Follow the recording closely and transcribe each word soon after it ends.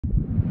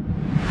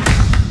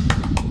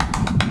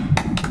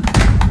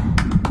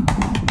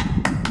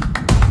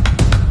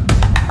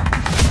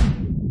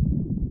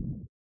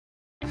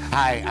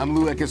Hi, I'm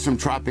Ekus from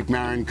Tropic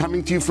Marin,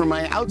 coming to you from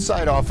my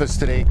outside office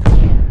today.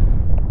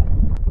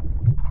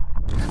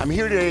 I'm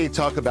here today to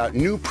talk about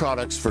new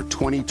products for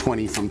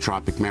 2020 from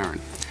Tropic Marin.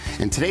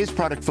 And today's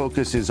product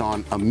focus is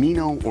on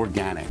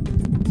Amino-Organic.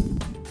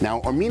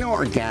 Now,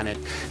 Amino-Organic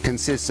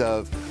consists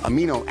of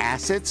amino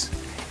acids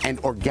and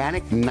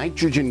organic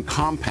nitrogen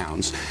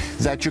compounds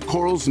that your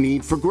corals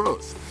need for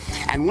growth.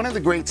 And one of the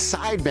great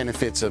side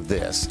benefits of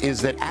this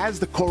is that as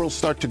the corals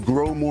start to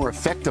grow more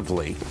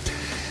effectively,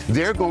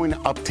 they're going to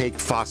uptake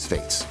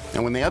phosphates.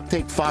 And when they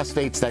uptake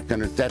phosphates,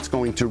 that's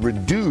going to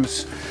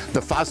reduce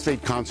the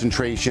phosphate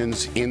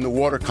concentrations in the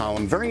water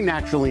column very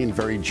naturally and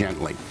very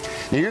gently.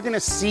 Now you're going to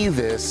see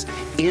this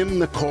in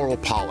the coral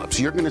polyps.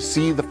 You're going to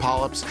see the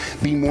polyps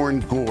be more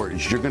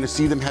engorged. You're going to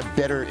see them have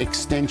better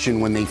extension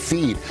when they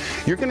feed.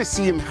 You're going to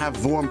see them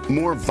have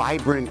more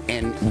vibrant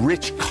and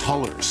rich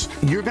colors.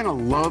 You're going to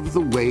love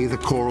the way the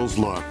corals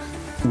look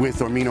with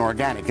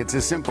Amino-Organic. It's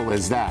as simple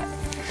as that.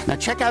 Now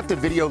check out the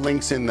video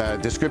links in the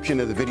description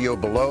of the video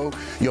below.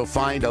 You'll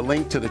find a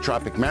link to the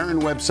Tropic Marin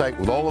website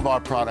with all of our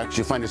products.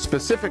 You'll find a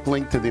specific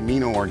link to the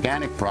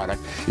Amino-Organic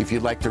product if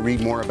you'd like to read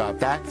more about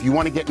that. If you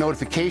want to get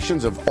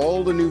notifications of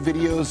all the new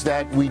videos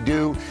that we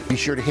do, be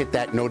sure to hit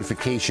that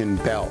notification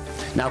bell.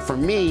 Now for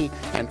me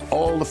and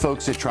all the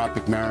folks at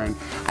Tropic Marin,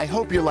 I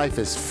hope your life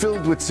is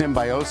filled with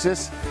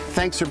symbiosis.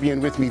 Thanks for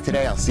being with me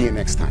today. I'll see you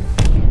next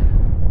time.